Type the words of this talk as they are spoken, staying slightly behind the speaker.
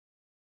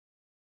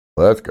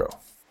Let's go.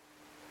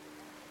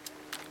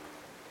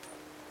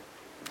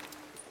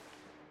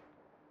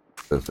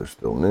 Says they're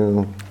still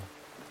new.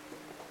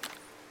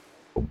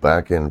 Go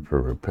back in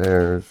for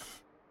repairs.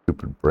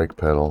 Stupid brake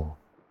pedal.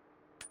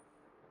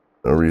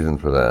 No reason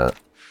for that.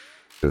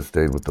 Should have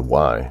stayed with the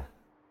Y.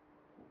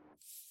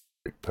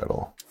 Brake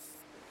pedal.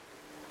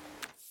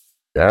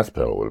 Gas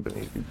pedal would have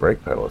been easy.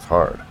 Brake pedal is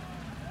hard.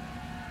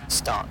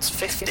 Starts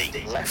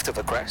 50 left of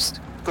the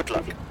crest. Good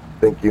luck.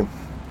 Thank you.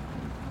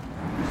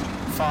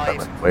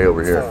 5, way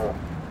over here. 4,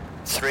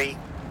 3,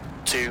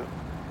 2,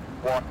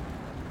 1,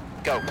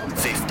 go.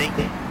 50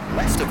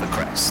 left of the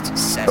crest.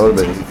 70, that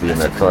would have been easy in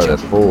that car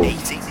that's full.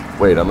 80,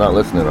 wait, I'm not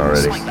listening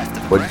already.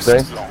 What'd you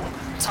say? Long,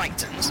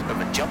 tightens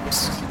over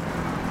jumps.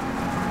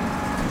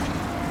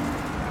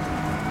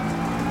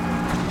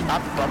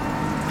 Up bump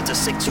into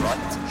 6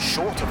 right,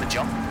 short of a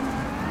jump.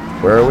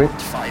 Where are we?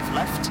 5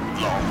 left,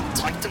 long,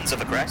 tightens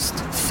of a crest,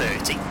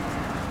 30.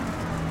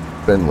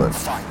 Finland.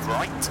 5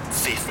 right,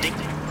 50.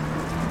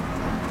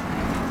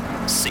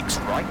 6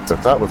 right. I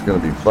thought it was going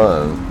to be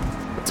fun.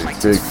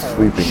 These big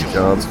sweeping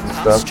jumps and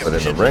stuff, but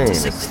in the rain,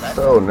 it's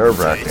so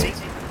nerve-wracking.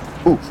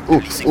 Ooh,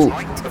 ooh, ooh.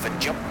 Right of a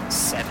jump,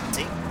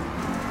 70.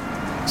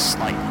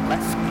 Slight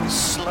left,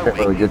 slowing. Can't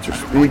really get your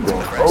speed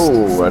going.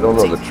 Oh, I don't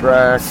know the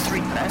track.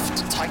 3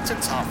 left,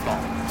 tightens half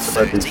long.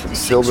 There might be some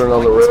children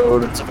on the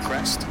road.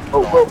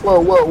 Oh, whoa, whoa,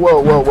 whoa,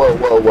 whoa, whoa, whoa,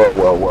 whoa, whoa,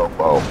 whoa, whoa,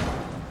 whoa.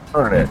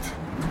 Turn it.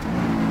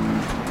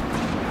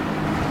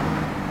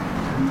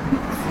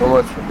 So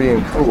much for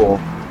being cool.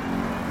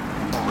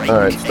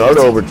 Alright, start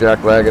over,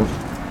 jackwagon.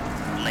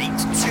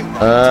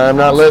 I'm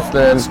not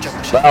listening.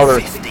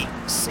 Louder.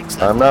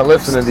 I'm not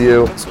listening to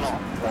you.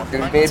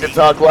 You need to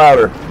talk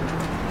louder.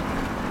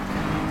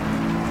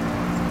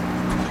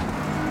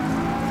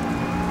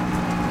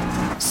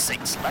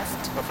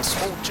 Left of a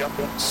small jump,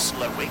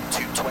 slowing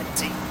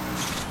 220.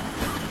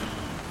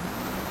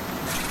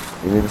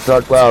 You need to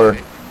talk louder.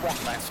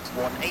 1 left,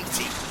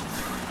 180.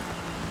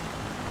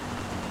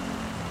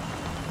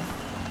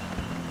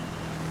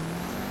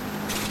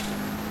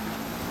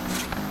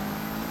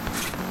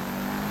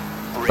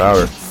 Bridge,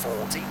 Louder.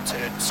 40,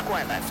 turn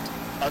square left,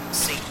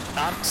 unseen,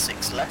 and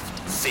 6 left,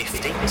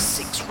 50,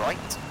 6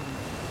 right.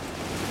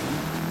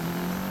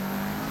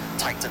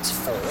 Tightens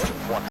 4,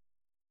 1.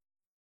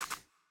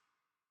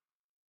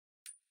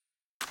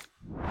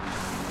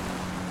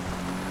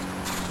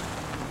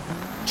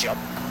 Jump.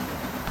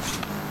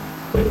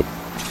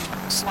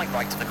 Slight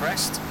right to the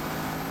crest.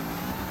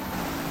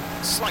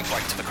 Slight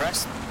right to the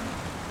crest.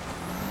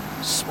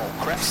 Small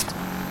crest.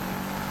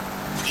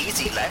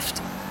 Easy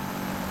left.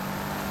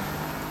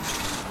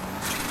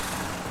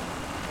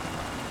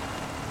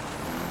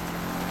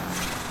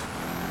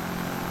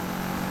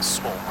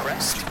 Small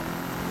crest.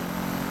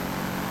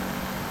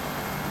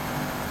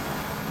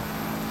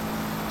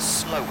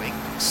 Slowing,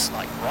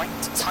 slight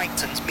right.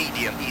 Tightens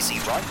medium, easy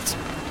right.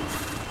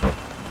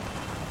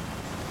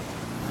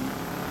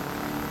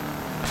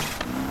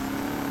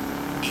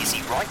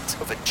 Easy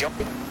right of a jump.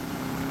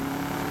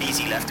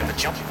 Easy left of a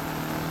jump.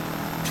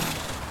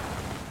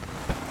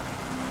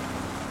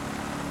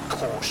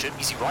 Caution,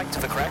 easy right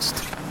of a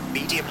crest.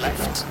 Medium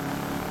left.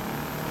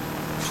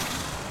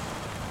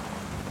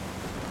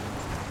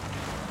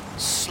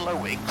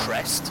 Slowing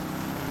crest.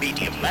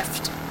 Medium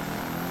left.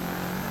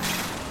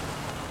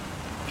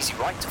 Easy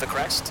right of a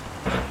crest.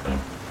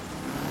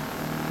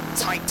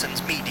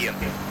 Tightens medium.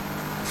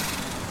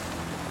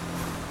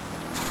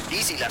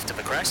 Easy left of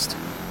a crest.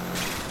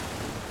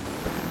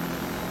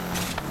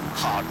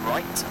 Hard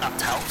right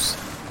at house.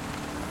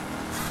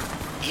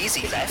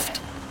 Easy left.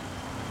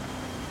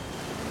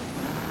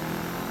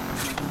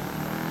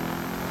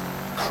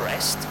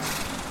 Crest.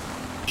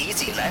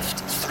 Easy left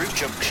through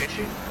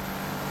junction.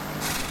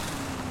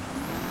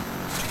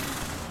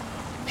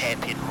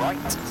 Hairpin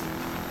right.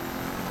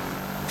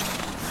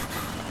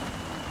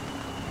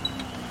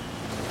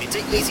 Into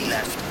easy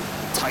left.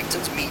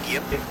 Tightens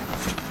medium.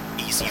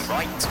 Easy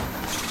right.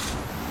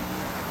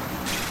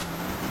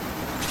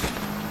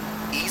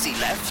 Easy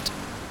left.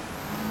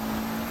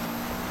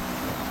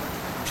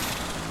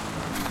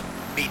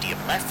 Medium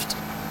left.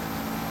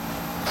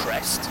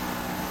 Crest.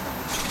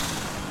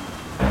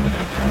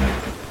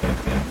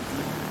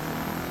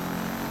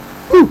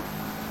 Woo!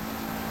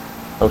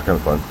 That was kind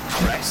of fun.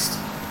 Crest.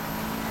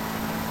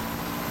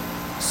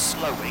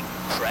 Slowing.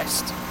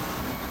 Crest.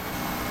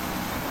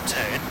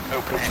 Turn.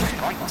 Open hairpin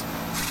right.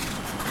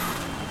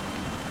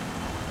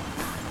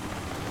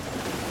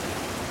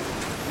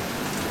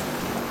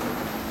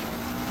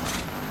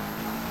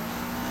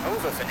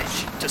 Over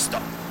finish to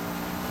stop.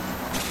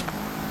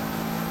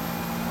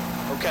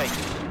 Okay,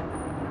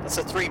 that's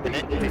a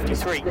 3-minute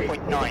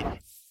 53.9.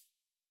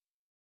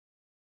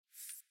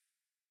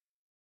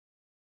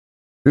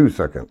 2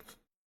 seconds.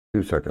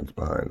 2 seconds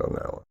behind on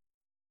that one.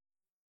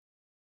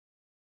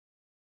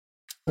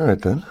 All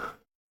right then.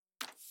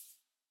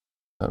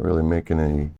 Not really making any